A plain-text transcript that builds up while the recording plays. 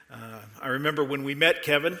I remember when we met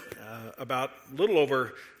Kevin about a little over,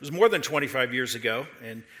 it was more than 25 years ago,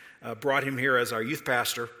 and brought him here as our youth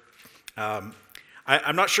pastor. I'm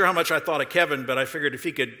not sure how much I thought of Kevin, but I figured if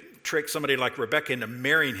he could trick somebody like Rebecca into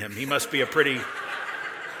marrying him, he must be a pretty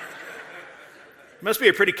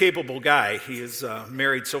capable guy. He is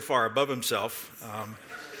married so far above himself.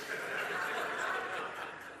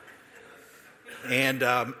 And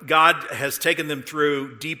God has taken them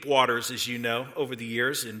through deep waters, as you know, over the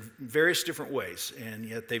years in various different ways. And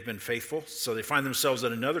yet they've been faithful. So they find themselves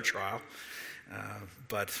in another trial.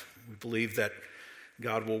 But we believe that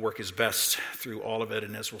God will work his best through all of it.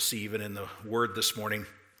 And as we'll see even in the word this morning,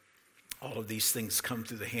 all of these things come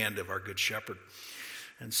through the hand of our good shepherd.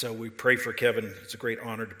 And so we pray for Kevin. It's a great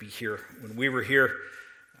honor to be here. When we were here,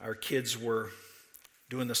 our kids were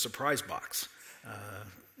doing the surprise box.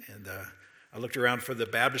 And I looked around for the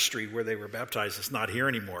baptistry where they were baptized. It's not here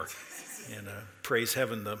anymore. And praise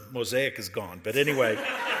heaven, the mosaic is gone. But anyway.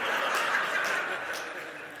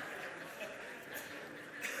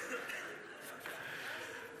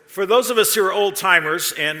 For those of us who are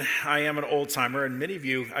old-timers, and I am an old-timer, and many of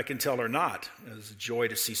you, I can tell, are not. It's a joy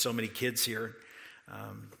to see so many kids here.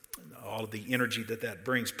 All of the energy that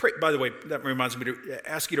brings. By the way, that reminds me to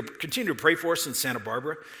ask you to continue to pray for us in Santa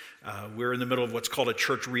Barbara. We're in the middle of what's called a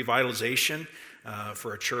church revitalization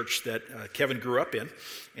for a church that Kevin grew up in.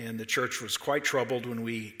 And the church was quite troubled when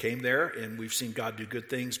we came there, and we've seen God do good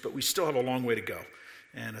things, but we still have a long way to go.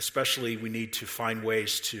 And especially we need to find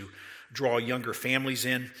ways to draw younger families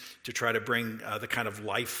in to try to bring the kind of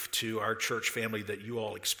life to our church family that you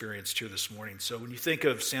all experienced here this morning. So when you think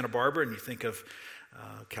of Santa Barbara and you think of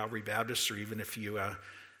Calvary Baptist, or even if you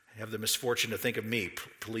have the misfortune to think of me,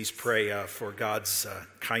 please pray for God's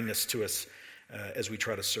kindness to us as we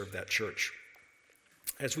try to serve that church.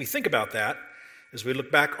 As we think about that, as we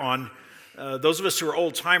look back on those of us who are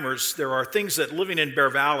old-timers, there are things that living in Bear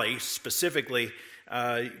Valley specifically,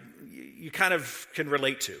 you kind of can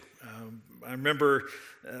relate to. I remember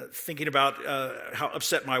thinking about how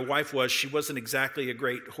upset my wife was. She wasn't exactly a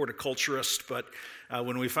great horticulturist, but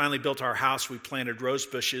when we finally built our house, we planted rose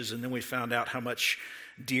bushes, and then we found out how much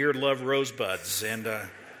deer love rosebuds. And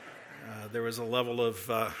there was a level of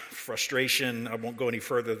frustration. I won't go any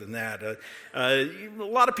further than that. A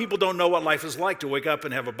lot of people don't know what life is like to wake up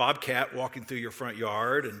and have a bobcat walking through your front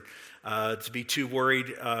yard, and to be too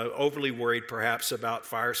worried, overly worried perhaps about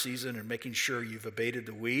fire season and making sure you've abated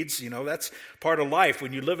the weeds. You know, that's part of life.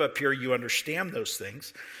 When you live up here, you understand those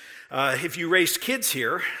things. If you raised kids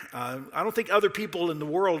here, I don't think other people in the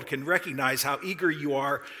world can recognize how eager you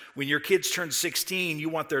are when your kids turn 16. You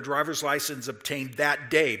want their driver's license obtained that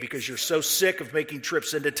day because you're so sick of making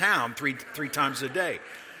trips into town three times a day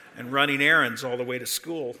and running errands all the way to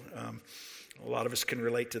school. A lot of us can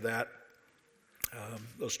relate to that.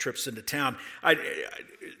 Those trips into town.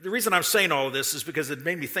 The reason I'm saying all of this is because it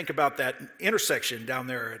made me think about that intersection down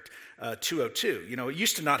there at 202. You know, it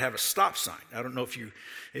used to not have a stop sign. I don't know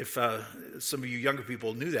if some of you younger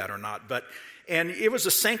people knew that or not, and it was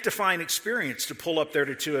a sanctifying experience to pull up there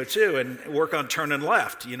to 202 and work on turning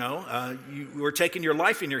left. You know, you were taking your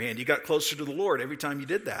life in your hand. You got closer to the Lord every time you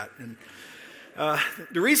did that. And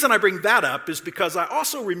the reason I bring that up is because I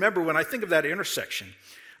also remember when I think of that intersection.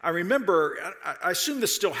 I remember, I assume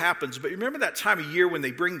this still happens, but you remember that time of year when they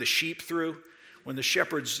bring the sheep through? When the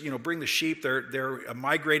shepherds, bring the sheep, they're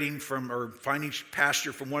migrating from or finding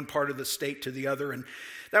pasture from one part of the state to the other. And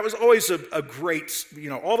that was always a great,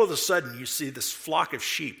 all of a sudden you see this flock of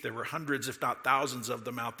sheep. There were hundreds, if not thousands of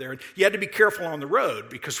them out there. And you had to be careful on the road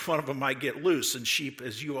because one of them might get loose. And sheep,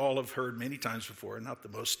 as you all have heard many times before, are not the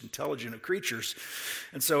most intelligent of creatures.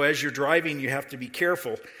 And so as you're driving, you have to be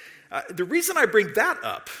careful. The reason I bring that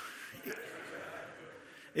up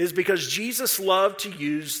is because Jesus loved to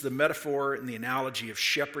use the metaphor and the analogy of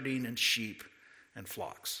shepherding and sheep and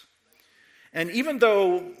flocks. And even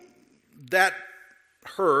though that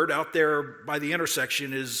herd out there by the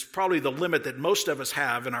intersection is probably the limit that most of us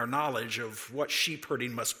have in our knowledge of what sheep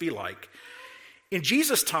herding must be like, in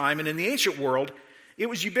Jesus' time and in the ancient world, it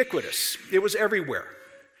was ubiquitous. It was everywhere.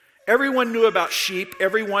 Everyone knew about sheep.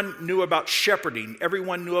 Everyone knew about shepherding.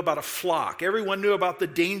 Everyone knew about a flock. Everyone knew about the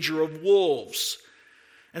danger of wolves.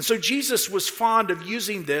 And so Jesus was fond of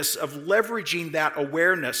using this, of leveraging that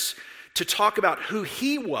awareness to talk about who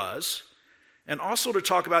he was and also to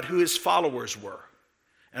talk about who his followers were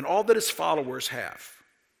and all that his followers have.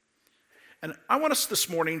 And I want us this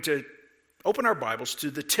morning to open our Bibles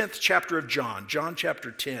to the 10th chapter of John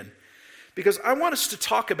chapter 10, because I want us to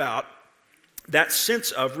talk about that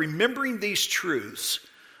sense of remembering these truths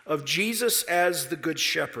of Jesus as the Good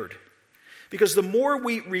Shepherd. Because the more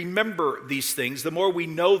we remember these things, the more we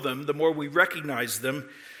know them, the more we recognize them,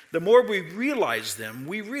 the more we realize them,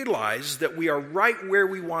 we realize that we are right where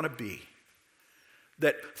we want to be.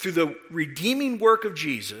 That through the redeeming work of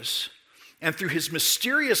Jesus and through his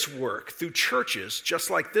mysterious work through churches just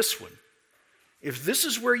like this one, if this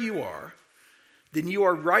is where you are, then you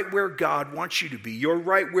are right where God wants you to be. You're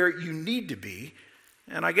right where you need to be.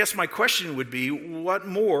 And I guess my question would be, what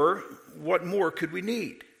more could we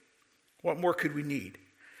need? What more could we need?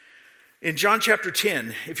 In John chapter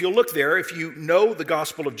 10, if you'll look there, if you know the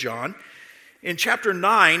Gospel of John, in chapter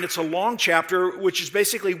 9, it's a long chapter, which is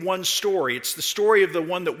basically one story. It's the story of the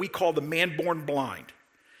one that we call the man born blind.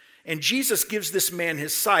 And Jesus gives this man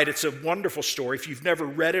his sight. It's a wonderful story. If you've never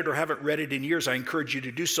read it or haven't read it in years, I encourage you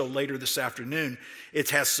to do so later this afternoon.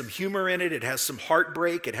 It has some humor in it. It has some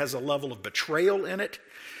heartbreak. It has a level of betrayal in it.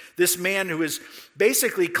 This man who is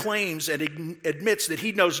basically claims and admits that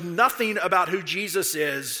he knows nothing about who Jesus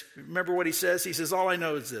is. Remember what he says? He says, all I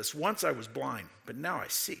know is this: once I was blind, but now I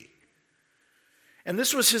see. And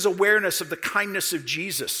this was his awareness of the kindness of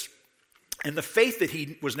Jesus and the faith that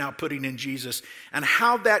he was now putting in Jesus, and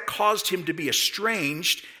how that caused him to be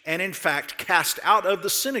estranged and, in fact, cast out of the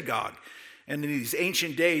synagogue. And in these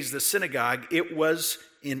ancient days, the synagogue, it was,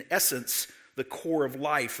 in essence, the core of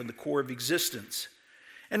life and the core of existence.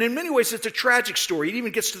 And in many ways, it's a tragic story. It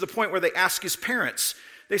even gets to the point where they ask his parents.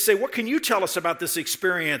 They say, what can you tell us about this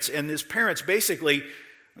experience? And his parents basically,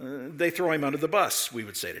 they throw him under the bus, we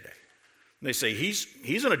would say today. And they say,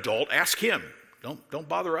 he's an adult, ask him. Don't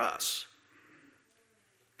bother us.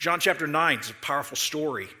 John chapter 9 is a powerful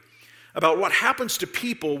story about what happens to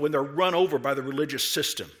people when they're run over by the religious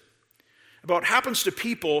system. About what happens to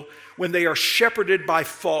people when they are shepherded by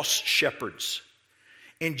false shepherds.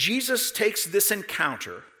 And Jesus takes this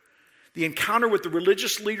encounter, the encounter with the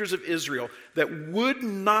religious leaders of Israel that would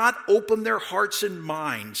not open their hearts and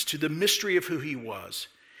minds to the mystery of who he was.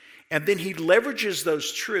 And then he leverages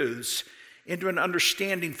those truths into an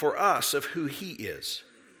understanding for us of who he is.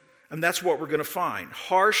 And that's what we're going to find.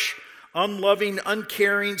 Harsh, unloving,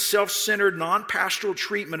 uncaring, self-centered, non-pastoral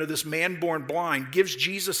treatment of this man born blind gives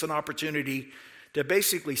Jesus an opportunity to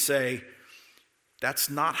basically say, that's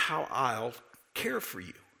not how I'll care for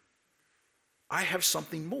you. I have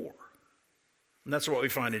something more. And that's what we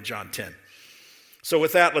find in John 10. So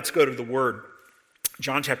with that, let's go to the Word.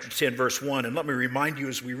 John chapter 10, verse 1. And let me remind you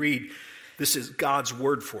as we read, this is God's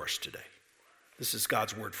Word for us today. This is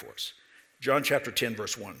God's Word for us. John chapter 10,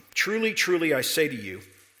 verse 1. Truly, truly, I say to you,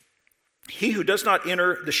 he who does not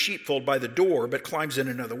enter the sheepfold by the door, but climbs in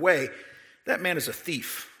another way, that man is a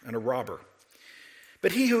thief and a robber.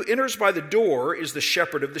 But he who enters by the door is the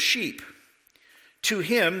shepherd of the sheep. To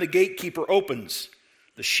him the gatekeeper opens.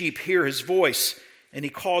 The sheep hear his voice, and he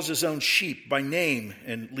calls his own sheep by name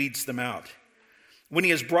and leads them out. When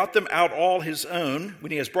he has brought out all his own,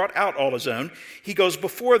 he goes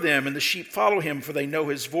before them, and the sheep follow him, for they know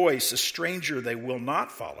his voice. A stranger they will not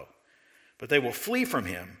follow, but they will flee from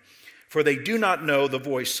him, for they do not know the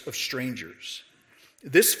voice of strangers.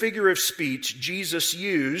 This figure of speech Jesus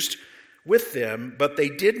used with them, but they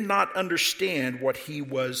did not understand what he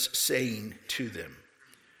was saying to them.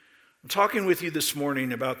 I'm talking with you this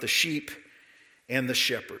morning about the sheep and the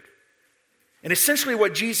shepherd. And essentially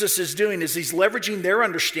what Jesus is doing is he's leveraging their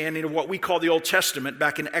understanding of what we call the Old Testament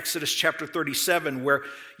back in Exodus chapter 37, where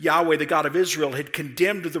Yahweh, the God of Israel, had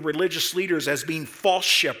condemned the religious leaders as being false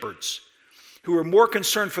shepherds who were more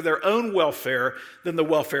concerned for their own welfare than the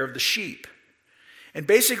welfare of the sheep. And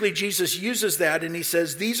basically Jesus uses that and he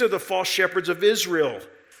says, these are the false shepherds of Israel.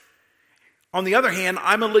 On the other hand,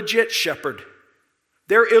 I'm a legit shepherd.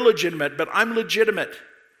 They're illegitimate, but I'm legitimate.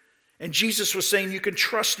 And Jesus was saying, you can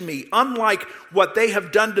trust me. Unlike what they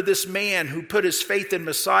have done to this man who put his faith in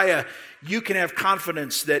Messiah, you can have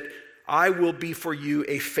confidence that I will be for you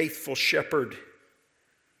a faithful shepherd.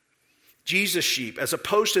 Jesus' sheep, as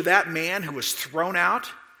opposed to that man who was thrown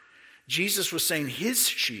out, Jesus was saying his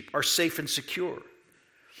sheep are safe and secure.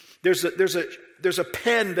 There's a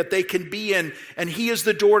pen that they can be in, and he is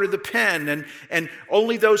the door to the pen, and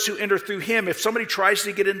only those who enter through him. If somebody tries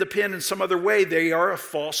to get in the pen in some other way, they are a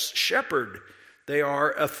false shepherd. They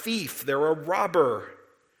are a thief. They're a robber.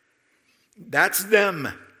 That's them.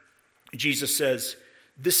 Jesus says,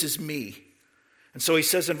 this is me. And so he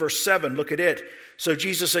says in verse 7, look at it. So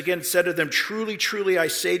Jesus again said to them, truly, truly, I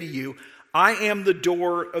say to you, I am the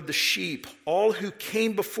door of the sheep. All who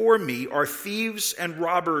came before me are thieves and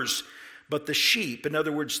robbers, but the sheep, in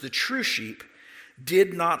other words, the true sheep,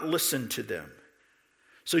 did not listen to them.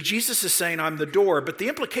 So Jesus is saying, I'm the door, but the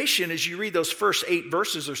implication as you read those first 8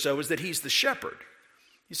 verses or so is that he's the shepherd.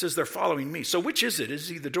 He says they're following me. So which is it? Is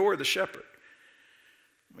he the door or the shepherd?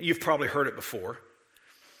 You've probably heard it before.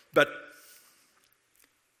 But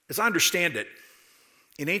as I understand it,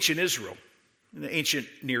 in ancient Israel, in the ancient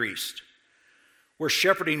Near East, where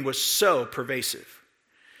shepherding was so pervasive,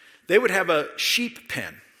 they would have a sheep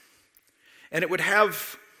pen, and it would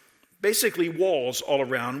have basically walls all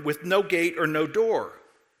around with no gate or no door.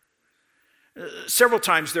 Several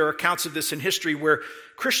times there are accounts of this in history where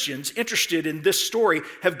Christians interested in this story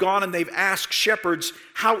have gone and they've asked shepherds,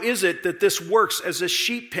 how is it that this works as a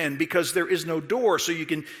sheep pen? Because there is no door, so you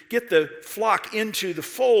can get the flock into the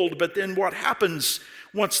fold, but then what happens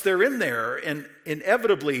once they're in there? And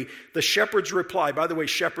inevitably, the shepherds reply, by the way,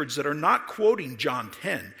 shepherds that are not quoting John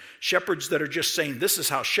 10, shepherds that are just saying this is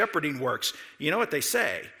how shepherding works. You know what they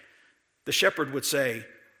say? The shepherd would say,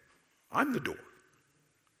 I'm the door.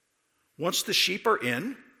 Once the sheep are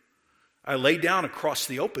in, I lay down across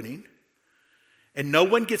the opening, and no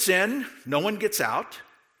one gets in, no one gets out.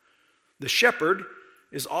 The shepherd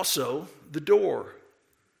is also the door.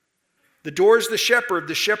 The door is the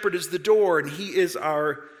shepherd is the door, and he is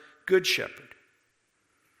our good shepherd.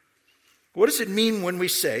 What does it mean when we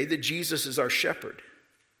say that Jesus is our shepherd?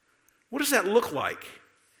 What does that look like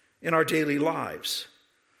in our daily lives?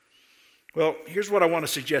 Well, here's what I want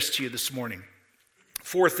to suggest to you this morning.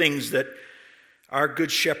 4 things that our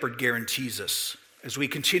good shepherd guarantees us as we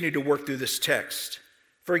continue to work through this text.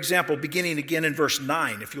 For example, beginning again in verse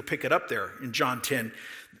 9, if you'll pick it up there in John 10,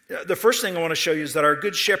 the first thing I want to show you is that our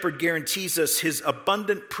good shepherd guarantees us his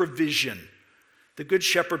abundant provision. The good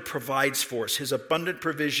shepherd provides for us, his abundant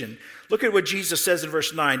provision. Look at what Jesus says in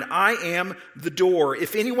verse 9. I am the door.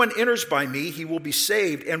 If anyone enters by me, he will be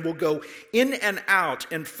saved and will go in and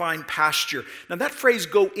out and find pasture. Now that phrase,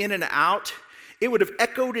 go in and out, it would have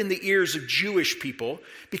echoed in the ears of Jewish people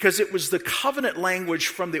because it was the covenant language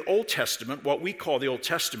from the Old Testament, what we call the Old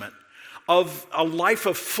Testament, of a life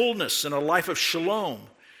of fullness and a life of shalom.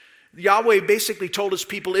 Yahweh basically told his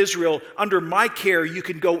people Israel, under my care you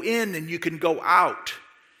can go in and you can go out.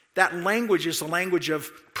 That language is the language of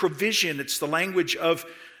provision. It's the language of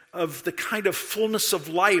the kind of fullness of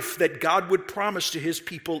life that God would promise to his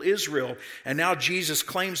people Israel. And now Jesus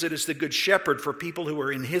claims it as the good shepherd for people who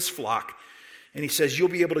are in his flock. And he says, you'll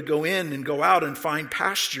be able to go in and go out and find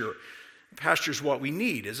pasture. Pasture is what we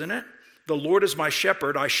need, isn't it? The Lord is my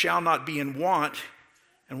shepherd, I shall not be in want.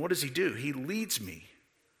 And what does he do? He leads me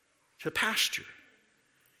to pasture.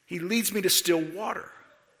 He leads me to still water.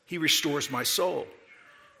 He restores my soul.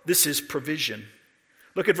 This is provision.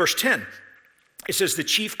 Look at verse 10. It says,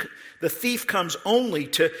 the thief comes only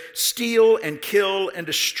to steal and kill and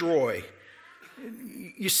destroy.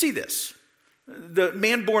 You see this. The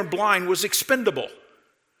man born blind was expendable.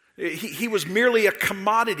 He was merely a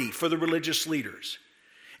commodity for the religious leaders.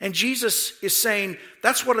 And Jesus is saying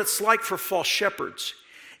that's what it's like for false shepherds.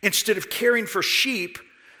 Instead of caring for sheep,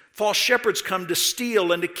 false shepherds come to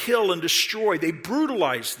steal and to kill and destroy. They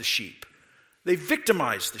brutalize the sheep. They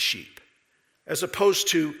victimize the sheep. As opposed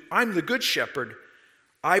to, I'm the good shepherd.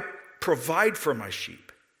 I provide for my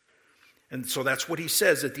sheep. And so that's what he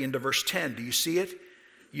says at the end of verse 10. Do you see it?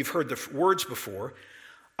 You've heard the words before.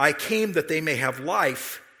 I came that they may have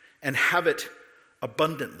life and have it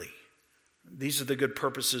abundantly. These are the good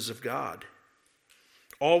purposes of God.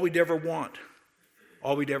 All we'd ever want,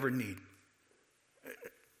 all we'd ever need.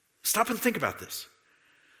 Stop and think about this.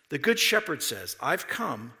 The good shepherd says, I've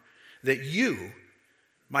come that you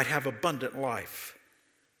might have abundant life.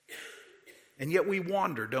 And yet we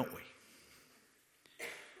wander, don't we?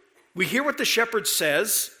 We hear what the shepherd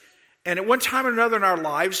says, and at one time or another in our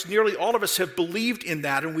lives, nearly all of us have believed in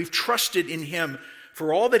that, and we've trusted in him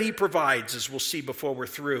for all that he provides, as we'll see before we're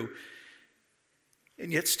through.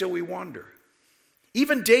 And yet still we wander.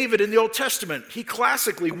 Even David in the Old Testament, he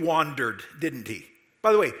classically wandered, didn't he?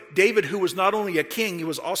 By the way, David, who was not only a king, he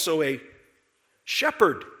was also a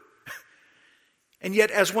shepherd. And yet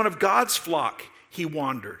as one of God's flock, he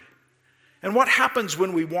wandered. And what happens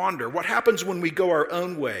when we wander? What happens when we go our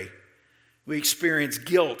own way? We experience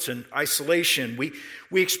guilt and isolation. We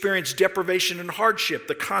experience deprivation and hardship.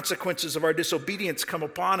 The consequences of our disobedience come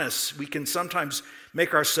upon us. We can sometimes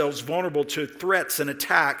make ourselves vulnerable to threats and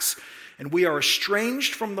attacks, and we are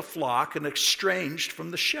estranged from the flock and estranged from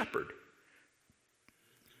the shepherd.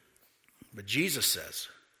 But Jesus says,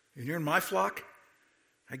 when you're in my flock,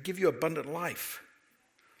 I give you abundant life.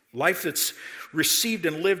 Life that's received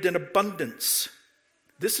and lived in abundance.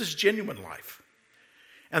 This is genuine life.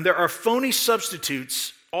 And there are phony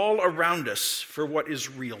substitutes all around us for what is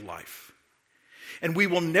real life. And we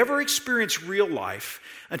will never experience real life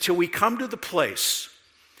until we come to the place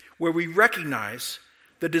where we recognize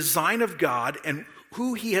the design of God and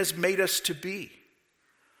who he has made us to be.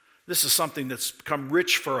 This is something that's become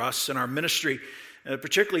rich for us in our ministry,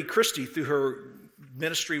 particularly Christy through her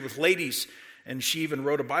ministry with ladies, and she even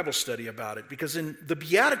wrote a Bible study about it. Because in the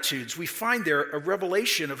Beatitudes, we find there a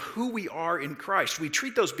revelation of who we are in Christ. We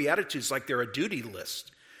treat those Beatitudes like they're a duty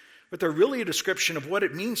list, but they're really a description of what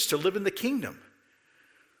it means to live in the kingdom.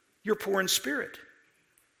 You're poor in spirit.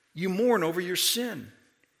 You mourn over your sin.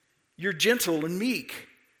 You're gentle and meek.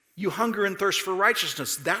 You hunger and thirst for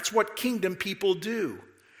righteousness. That's what kingdom people do.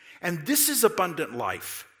 And this is abundant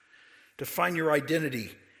life, to find your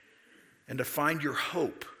identity and to find your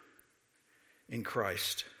hope in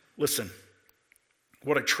Christ. Listen,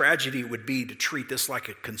 what a tragedy it would be to treat this like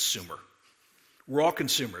a consumer. We're all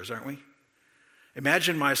consumers, aren't we?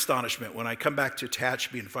 Imagine my astonishment when I come back to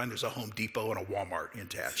Tehachapi and find there's a Home Depot and a Walmart in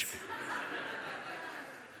Tehachapi.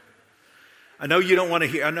 I know you don't want to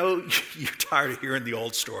hear, I know you're tired of hearing the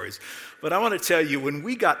old stories, but I want to tell you, when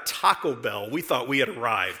we got Taco Bell, we thought we had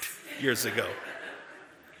arrived years ago.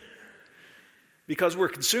 Because we're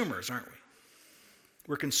consumers, aren't we?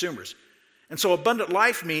 We're consumers. And so abundant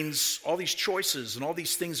life means all these choices and all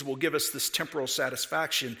these things will give us this temporal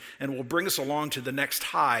satisfaction and will bring us along to the next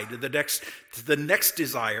high, to the next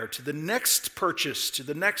desire, to the next purchase, to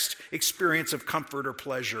the next experience of comfort or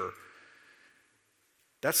pleasure.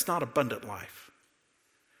 That's not abundant life.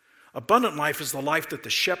 Abundant life is the life that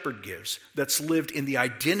the shepherd gives, that's lived in the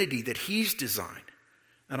identity that he's designed,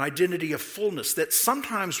 an identity of fullness that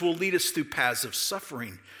sometimes will lead us through paths of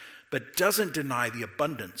suffering, but doesn't deny the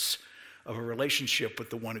abundance of a relationship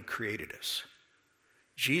with the one who created us.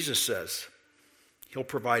 Jesus says he'll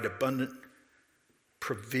provide abundant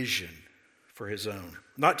provision for his own.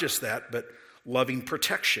 Not just that, but loving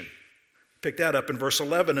protection. Pick that up in verse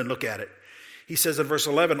 11 and look at it. He says in verse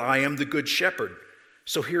 11, I am the good shepherd.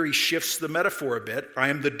 So here he shifts the metaphor a bit. I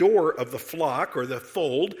am the door of the flock or the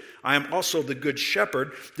fold. I am also the good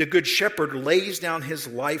shepherd. The good shepherd lays down his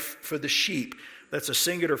life for the sheep. That's a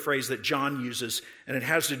singular phrase that John uses, and it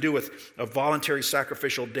has to do with a voluntary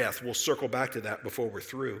sacrificial death. We'll circle back to that before we're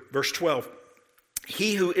through. Verse 12,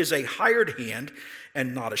 he who is a hired hand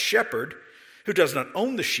and not a shepherd, who does not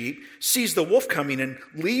own the sheep, sees the wolf coming and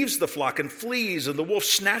leaves the flock and flees, and the wolf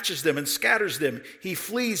snatches them and scatters them. He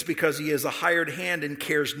flees because he is a hired hand and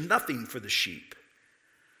cares nothing for the sheep.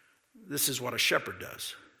 This is what a shepherd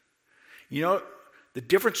does. You know, the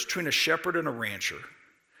difference between a shepherd and a rancher,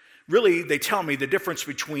 really, they tell me the difference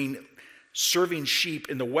between serving sheep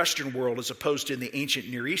in the Western world as opposed to in the ancient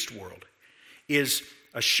Near East world is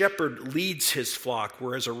a shepherd leads his flock,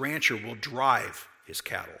 whereas a rancher will drive his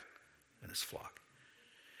cattle and his flock.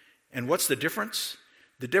 And what's the difference?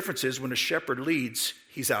 The difference is when a shepherd leads,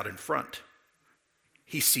 he's out in front.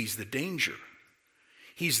 He sees the danger.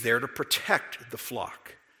 He's there to protect the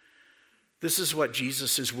flock. This is what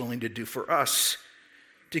Jesus is willing to do for us,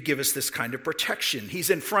 to give us this kind of protection.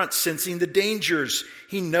 He's in front, sensing the dangers.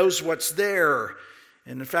 He knows what's there.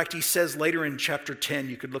 And in fact, he says later in chapter 10,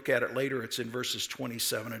 you could look at it later, it's in verses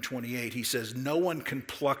 27 and 28, he says, no one can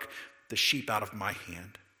pluck the sheep out of my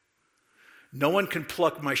hand. No one can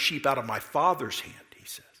pluck my sheep out of my Father's hand, he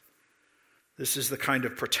says. This is the kind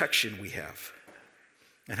of protection we have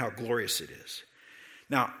and how glorious it is.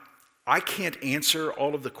 Now, I can't answer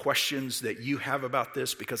all of the questions that you have about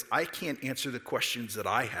this because I can't answer the questions that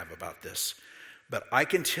I have about this. But I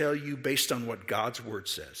can tell you, based on what God's word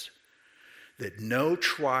says, that no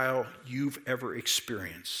trial you've ever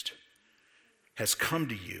experienced has come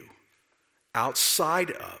to you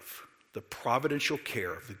outside of the providential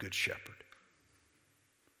care of the Good Shepherd.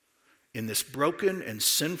 In this broken and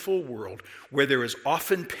sinful world where there is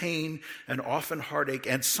often pain and often heartache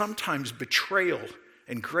and sometimes betrayal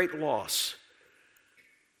and great loss,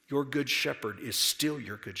 your Good Shepherd is still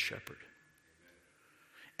your Good Shepherd.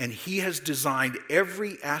 And he has designed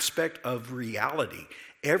every aspect of reality,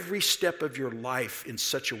 every step of your life in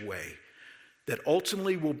such a way that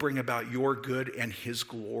ultimately will bring about your good and his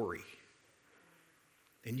glory.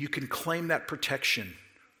 And you can claim that protection.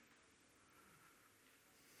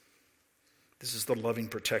 This is the loving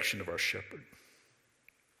protection of our shepherd.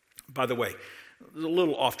 By the way, a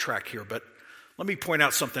little off track here, but let me point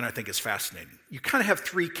out something I think is fascinating. You kind of have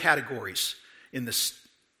three categories in this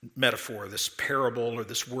metaphor, this parable, or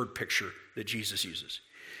this word picture that Jesus uses.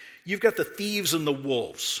 You've got the thieves and the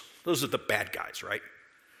wolves. Those are the bad guys, right?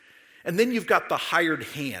 And then you've got the hired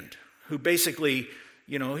hand, who basically,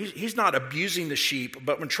 you know, he's not abusing the sheep,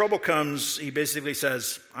 but when trouble comes, he basically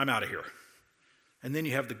says, I'm out of here. And then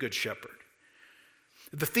you have the Good Shepherd.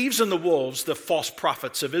 The thieves and the wolves, the false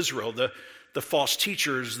prophets of Israel, the false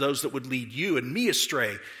teachers, those that would lead you and me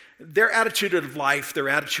astray, Their attitude of life, their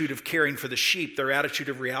attitude of caring for the sheep, their attitude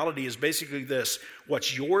of reality is basically this: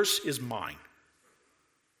 what's yours is mine.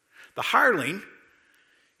 The hireling,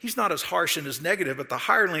 he's not as harsh and as negative, but the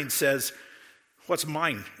hireling says, what's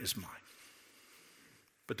mine is mine.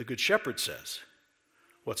 But the good shepherd says,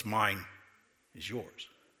 what's mine is yours.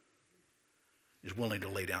 He's willing to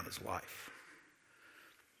lay down his life.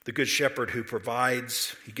 The good shepherd who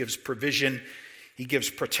provides, he gives provision, he gives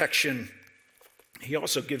protection. He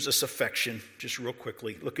also gives us affection. Just real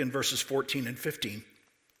quickly, look in verses 14 and 15.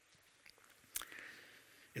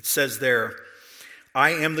 It says there,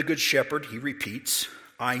 I am the good shepherd, he repeats.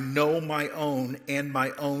 I know my own, and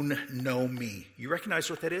my own know me. You recognize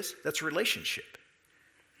what that is? That's a relationship.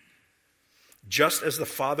 Just as the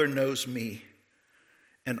Father knows me,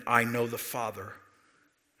 and I know the Father.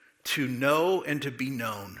 To know and to be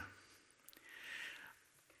known.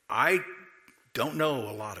 I don't know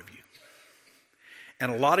a lot of you.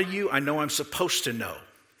 And a lot of you, I know I'm supposed to know.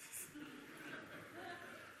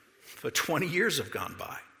 But 20 years have gone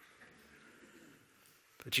by.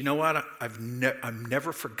 But you know what? I'm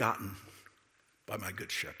never forgotten by my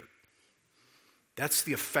good shepherd. That's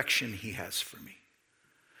the affection he has for me.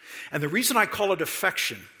 And the reason I call it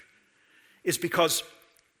affection is because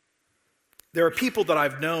there are people that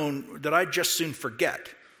I've known that I just soon forget.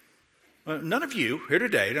 None of you here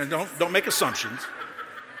today, don't make assumptions.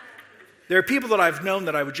 There are people that I've known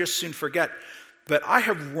that I would just soon forget, but I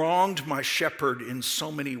have wronged my shepherd in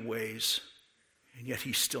so many ways, and yet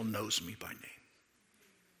he still knows me by name.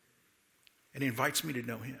 And he invites me to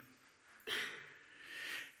know him.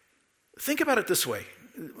 Think about it this way.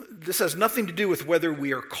 This has nothing to do with whether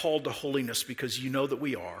we are called to holiness, because you know that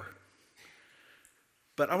we are.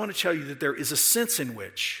 But I want to tell you that there is a sense in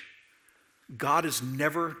which God is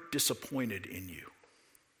never disappointed in you.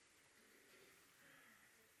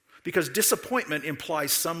 Because disappointment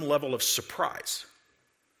implies some level of surprise.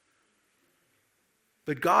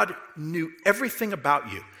 But God knew everything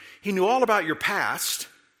about you. He knew all about your past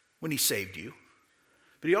when he saved you,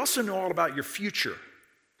 but he also knew all about your future.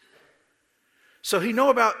 So he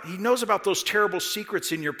knows about those terrible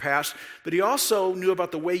secrets in your past, but he also knew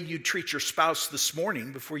about the way you treat your spouse this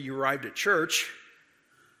morning before you arrived at church.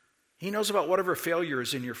 He knows about whatever failure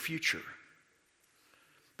is in your future.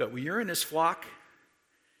 But when you're in his flock,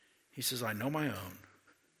 he says, I know my own,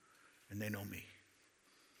 and they know me.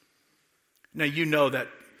 Now, you know that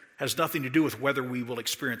has nothing to do with whether we will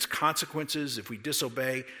experience consequences if we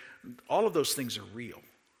disobey. All of those things are real.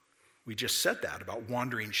 We just said that about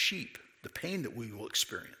wandering sheep, the pain that we will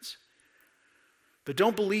experience. But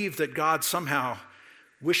don't believe that God somehow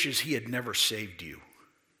wishes he had never saved you.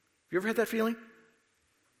 You ever had that feeling?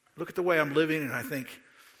 Look at the way I'm living and I think,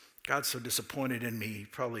 God's so disappointed in me.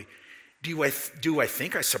 Probably, do I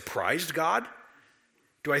think I surprised God?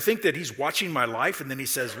 Do I think that he's watching my life and then he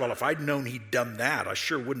says, well, if I'd known he'd done that, I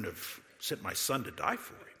sure wouldn't have sent my son to die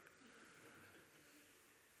for him.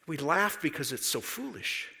 We laugh because it's so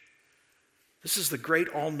foolish. This is the great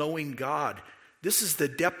all-knowing God. This is the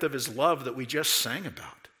depth of his love that we just sang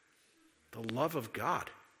about. The love of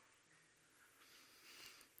God.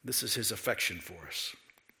 This is his affection for us.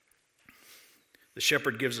 The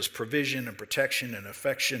shepherd gives us provision and protection and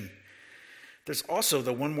affection. There's also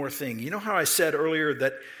the one more thing. You know how I said earlier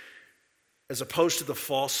that as opposed to the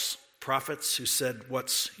false prophets who said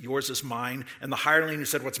what's yours is mine, and the hireling who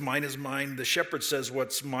said what's mine is mine, the shepherd says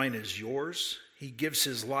what's mine is yours. He gives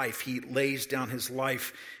his life. He lays down his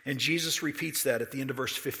life. And Jesus repeats that at the end of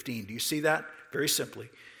verse 15. Do you see that? Very simply.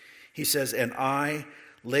 He says, and I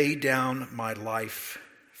lay down my life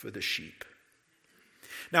for the sheep.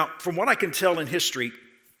 Now, from what I can tell in history,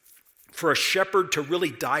 for a shepherd to really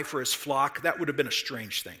die for his flock, that would have been a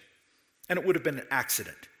strange thing. And it would have been an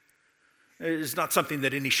accident. It is not something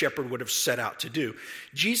that any shepherd would have set out to do.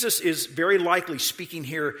 Jesus is very likely speaking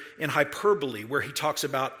here in hyperbole, where he talks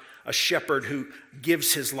about a shepherd who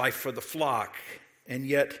gives his life for the flock. And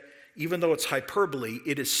yet, even though it's hyperbole,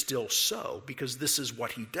 it is still so, because this is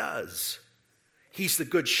what he does. He's the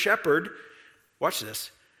good shepherd. Watch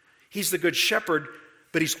this. He's the good shepherd,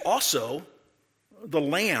 but he's also the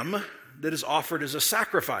lamb that is offered as a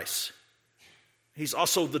sacrifice. He's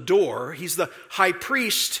also the door. He's the high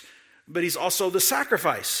priest, but he's also the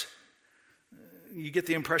sacrifice. You get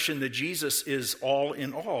the impression that Jesus is all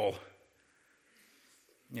in all.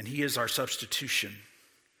 And he is our substitution.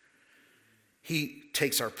 He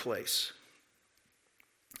takes our place.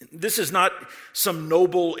 This is not some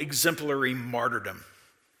noble, exemplary martyrdom.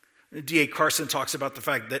 D.A. Carson talks about the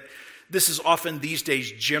fact that this is often these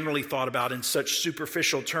days generally thought about in such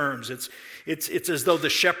superficial terms. It's as though the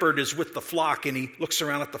shepherd is with the flock and he looks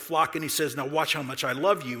around at the flock and he says, now watch how much I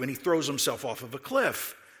love you, and he throws himself off of a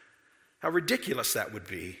cliff. How ridiculous that would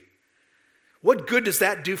be. What good does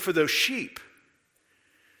that do for those sheep?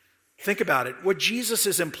 Think about it. What Jesus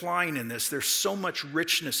is implying in this, there's so much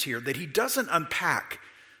richness here that he doesn't unpack.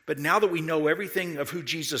 But now that we know everything of who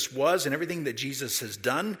Jesus was and everything that Jesus has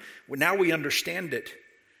done, now we understand it.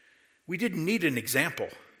 We didn't need an example.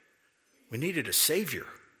 We needed a Savior.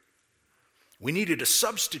 We needed a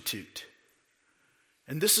substitute.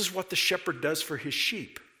 And this is what the shepherd does for his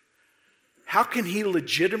sheep. How can he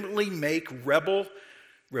legitimately make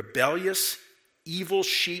rebellious, evil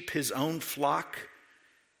sheep his own flock?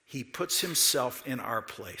 He puts himself in our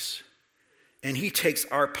place. And he takes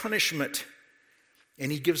our punishment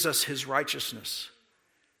and he gives us his righteousness.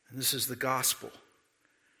 And this is the gospel.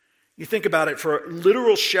 You think about it, for a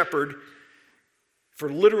literal shepherd,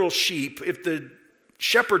 for literal sheep, if the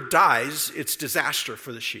shepherd dies, it's disaster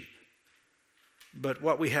for the sheep. But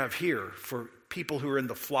what we have here, for people who are in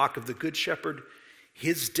the flock of the good shepherd,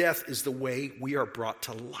 his death is the way we are brought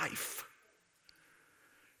to life.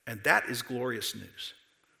 And that is glorious news.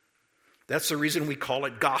 That's the reason we call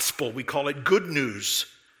it gospel. We call it good news.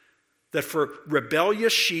 That for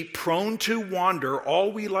rebellious sheep prone to wander,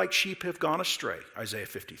 all we like sheep have gone astray. Isaiah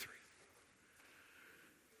 53.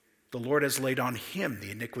 The Lord has laid on him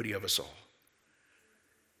the iniquity of us all.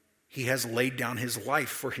 He has laid down his life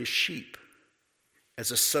for his sheep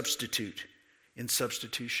as a substitute in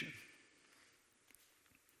substitution.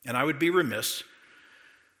 And I would be remiss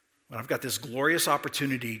when I've got this glorious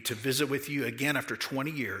opportunity to visit with you again after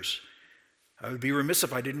 20 years. I would be remiss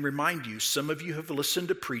if I didn't remind you, some of you have listened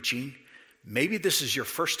to preaching. Maybe this is your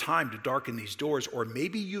first time to darken these doors, or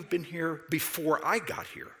maybe you've been here before I got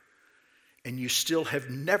here, and you still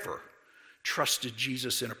have never trusted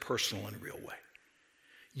Jesus in a personal and real way.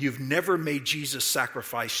 You've never made Jesus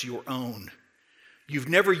sacrifice your own. You've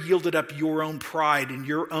never yielded up your own pride and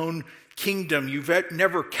your own kingdom. You've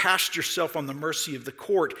never cast yourself on the mercy of the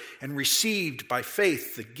court and received by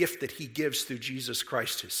faith the gift that he gives through Jesus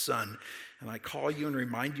Christ, his Son. And I call you and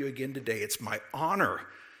remind you again today, it's my honor,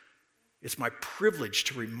 it's my privilege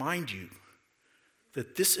to remind you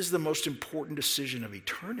that this is the most important decision of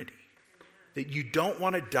eternity. That you don't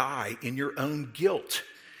want to die in your own guilt.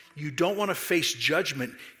 You don't want to face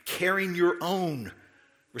judgment carrying your own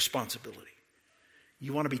responsibility.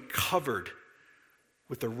 You want to be covered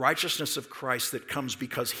with the righteousness of Christ that comes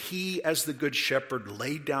because he, as the good shepherd,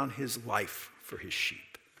 laid down his life for his sheep.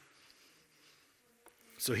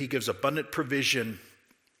 So he gives abundant provision,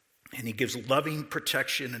 and he gives loving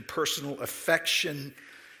protection and personal affection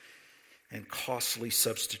and costly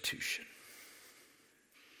substitution.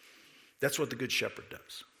 That's what the good shepherd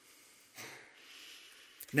does.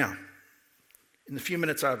 Now, in the few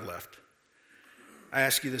minutes I've left, I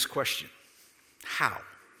ask you this question. How?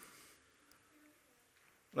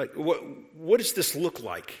 Like, what does this look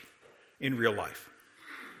like in real life?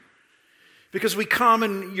 Because we come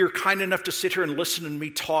and you're kind enough to sit here and listen to me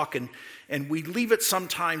talk, and we leave it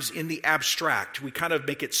sometimes in the abstract. We kind of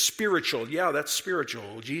make it spiritual. Yeah, that's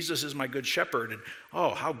spiritual. Jesus is my good shepherd. And oh,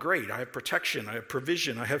 how great. I have protection. I have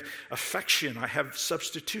provision. I have affection. I have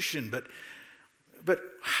substitution. But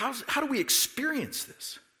how do we experience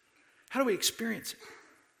this? How do we experience it?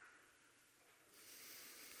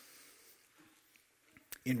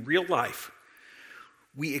 In real life,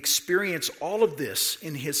 we experience all of this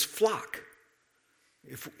in his flock.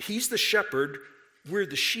 If he's the shepherd, we're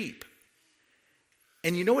the sheep.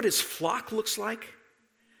 And you know what his flock looks like?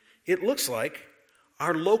 It looks like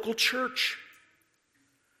our local church.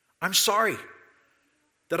 I'm sorry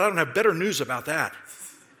that I don't have better news about that.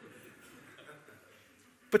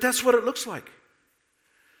 But that's what it looks like.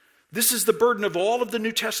 This is the burden of all of the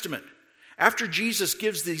New Testament. After Jesus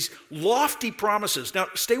gives these lofty promises, now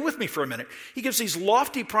stay with me for a minute. He gives these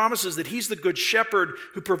lofty promises that he's the good shepherd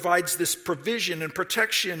who provides this provision and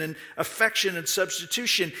protection and affection and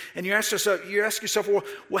substitution. And you ask yourself,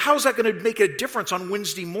 well, how is that going to make a difference on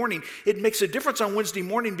Wednesday morning? It makes a difference on Wednesday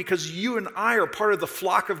morning because you and I are part of the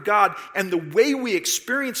flock of God. And the way we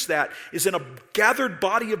experience that is in a gathered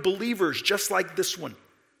body of believers just like this one.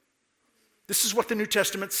 This is what the New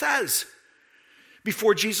Testament says.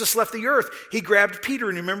 Before Jesus left the earth, he grabbed Peter,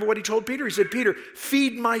 and you remember what he told Peter? He said, Peter,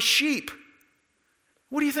 feed my sheep.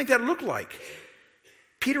 What do you think that looked like?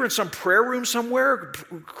 Peter in some prayer room somewhere,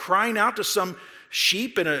 crying out to some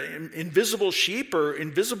sheep, in an invisible sheep or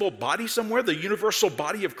invisible body somewhere, the universal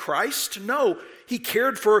body of Christ? No, he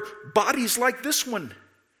cared for bodies like this one.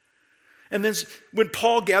 And then when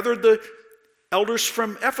Paul gathered the elders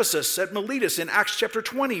from Ephesus at Miletus in Acts chapter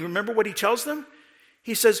 20. Remember what he tells them?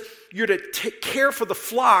 He says, you're to take care for the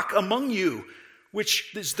flock among you,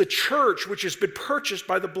 which is the church, which has been purchased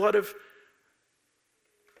by the blood of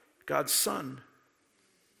God's Son.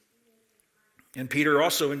 And Peter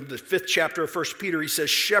also, in the 5th chapter of 1 Peter, he says,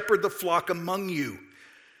 shepherd the flock among you.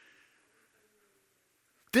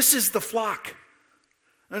 This is the flock,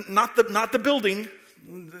 not the building.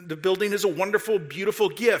 The building is a wonderful, beautiful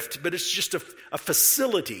gift, but it's just a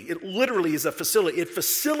facility. It literally is a facility. It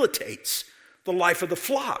facilitates the life of the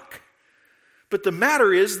flock. But the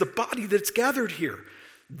matter is the body that's gathered here.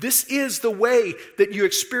 This is the way that you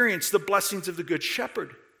experience the blessings of the Good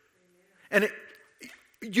Shepherd. And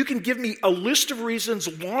you can give me a list of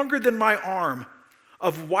reasons longer than my arm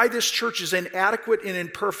of why this church is inadequate and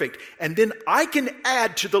imperfect. And then I can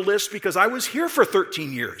add to the list because I was here for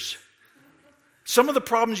 13 years. Some of the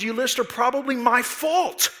problems you list are probably my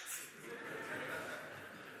fault.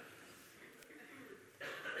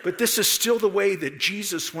 But this is still the way that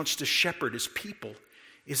Jesus wants to shepherd his people,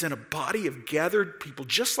 is in a body of gathered people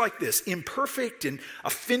just like this, imperfect and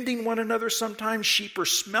offending one another sometimes. Sheep are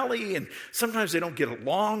smelly and sometimes they don't get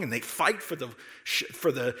along and they fight for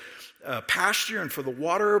the pasture and for the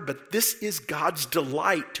water. But this is God's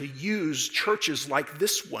delight, to use churches like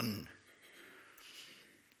this one.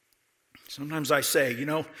 Sometimes I say,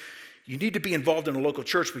 you need to be involved in a local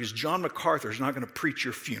church because John MacArthur is not going to preach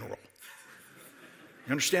your funeral.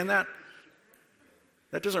 You understand that?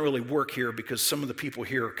 That doesn't really work here because some of the people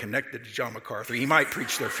here are connected to John MacArthur. He might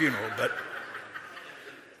preach their funeral, but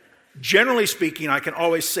generally speaking, I can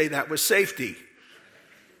always say that with safety.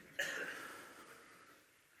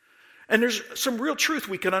 And there's some real truth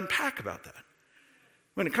we can unpack about that.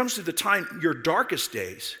 When it comes to the time, your darkest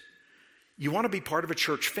days, you want to be part of a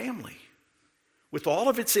church family. With all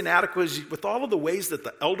of its inadequacies, with all of the ways that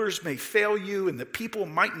the elders may fail you and the people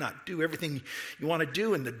might not do everything you want to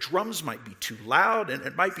do, and the drums might be too loud and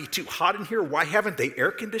it might be too hot in here. Why haven't they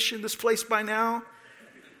air conditioned this place by now?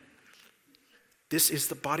 This is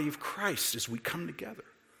the body of Christ as we come together.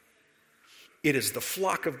 It is the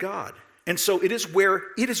flock of God. And so it is where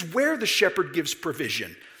the shepherd gives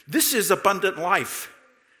provision. This is abundant life.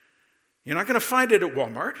 You're not going to find it at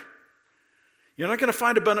Walmart. You're not going to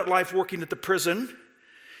find abundant life working at the prison.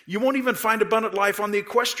 You won't even find abundant life on the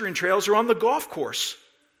equestrian trails or on the golf course.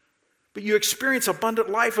 But you experience abundant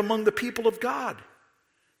life among the people of God.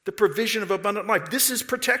 The provision of abundant life. This is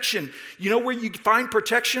protection. You know where you find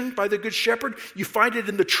protection by the Good Shepherd? You find it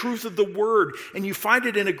in the truth of the Word. And you find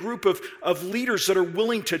it in a group of leaders that are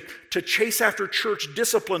willing to chase after church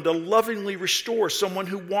discipline, to lovingly restore someone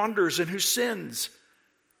who wanders and who sins.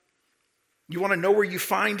 You want to know where you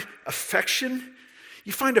find affection?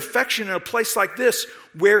 You find affection in a place like this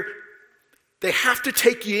where they have to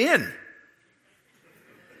take you in.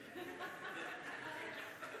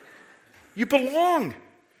 You belong.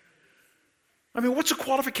 I mean, what's a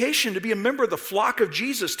qualification to be a member of the flock of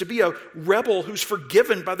Jesus, to be a rebel who's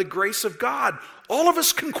forgiven by the grace of God? All of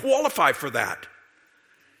us can qualify for that.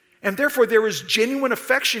 And therefore, there is genuine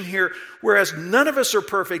affection here, whereas none of us are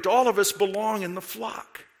perfect. All of us belong in the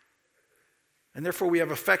flock. And therefore, we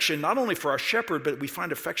have affection not only for our shepherd, but we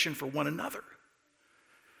find affection for one another.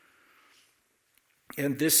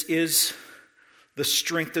 And this is the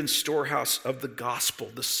strengthened storehouse of the gospel,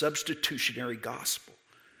 the substitutionary gospel.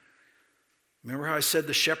 Remember how I said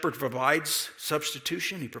the shepherd provides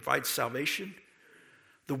substitution? He provides salvation.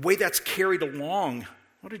 The way that's carried along,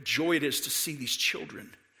 what a joy it is to see these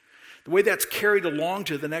children. The way that's carried along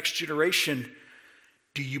to the next generation,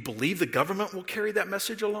 do you believe the government will carry that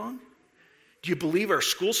message along? Do you believe our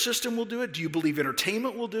school system will do it? Do you believe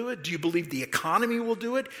entertainment will do it? Do you believe the economy will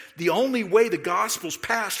do it? The only way the gospel's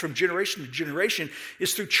passed from generation to generation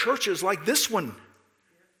is through churches like this one.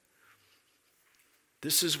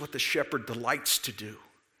 This is what the shepherd delights to do.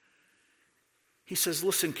 He says,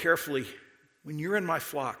 listen carefully. When you're in my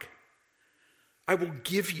flock, I will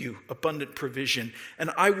give you abundant provision, and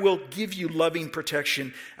I will give you loving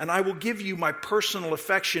protection, and I will give you my personal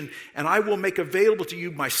affection, and I will make available to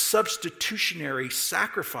you my substitutionary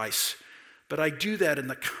sacrifice. But I do that in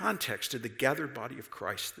the context of the gathered body of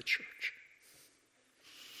Christ, the church.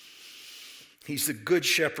 He's the good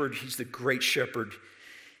shepherd. He's the great shepherd.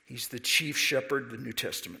 He's the chief shepherd, the New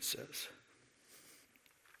Testament says.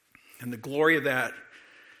 And the glory of that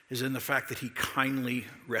is in the fact that he kindly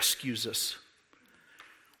rescues us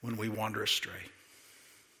when we wander astray.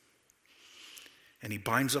 And he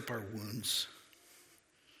binds up our wounds.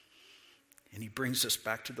 And he brings us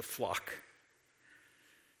back to the flock.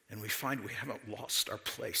 And we find we haven't lost our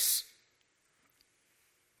place.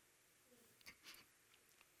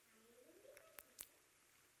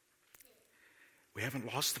 We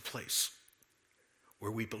haven't lost the place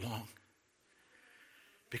where we belong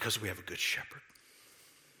because we have a good shepherd.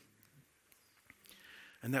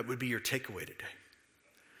 And that would be your takeaway today.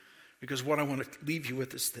 Because what I want to leave you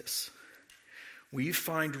with is this. We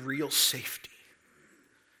find real safety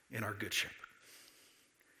in our good shepherd.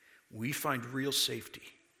 We find real safety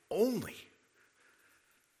only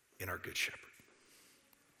in our good shepherd.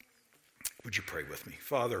 Would you pray with me?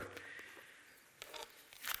 Father,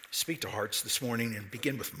 speak to hearts this morning and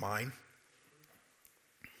begin with mine.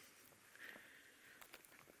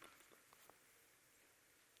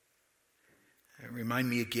 And remind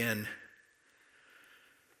me again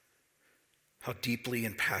how deeply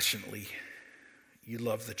and passionately you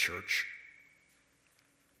love the church.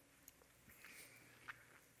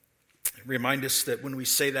 Remind us that when we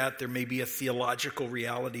say that, there may be a theological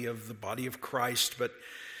reality of the body of Christ, but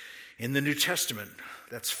in the New Testament,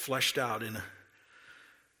 that's fleshed out in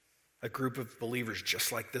a group of believers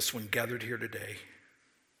just like this one gathered here today.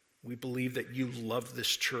 We believe that you love this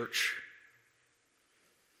church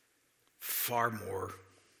far more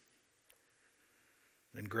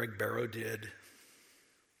than Greg Barrow did,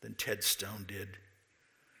 than Ted Stone did,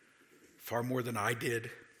 far more than I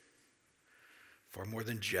did, far more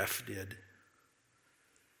than Jeff did.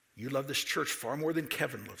 You love this church far more than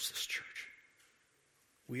Kevin loves this church.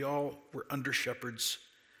 We all were under shepherds,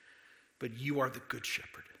 but you are the good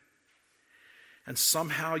shepherd. And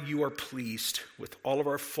somehow you are pleased with all of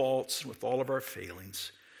our faults and with all of our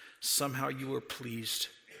failings. Somehow you are pleased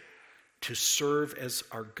to serve as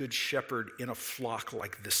our good shepherd in a flock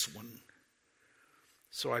like this one.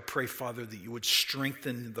 So I pray, Father, that you would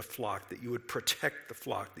strengthen the flock, that you would protect the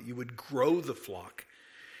flock, that you would grow the flock,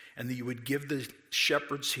 and that you would give the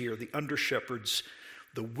shepherds here, the under-shepherds,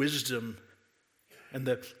 the wisdom and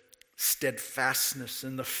the steadfastness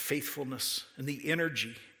and the faithfulness and the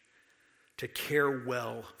energy to care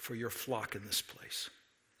well for your flock in this place.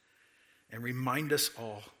 And remind us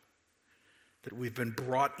all that we've been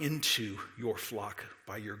brought into your flock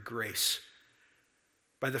by your grace,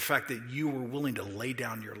 by the fact that you were willing to lay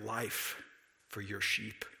down your life for your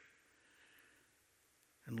sheep.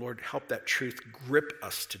 And Lord, help that truth grip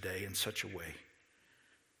us today in such a way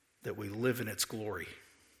that we live in its glory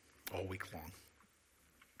all week long.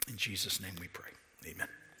 In Jesus' name we pray. Amen.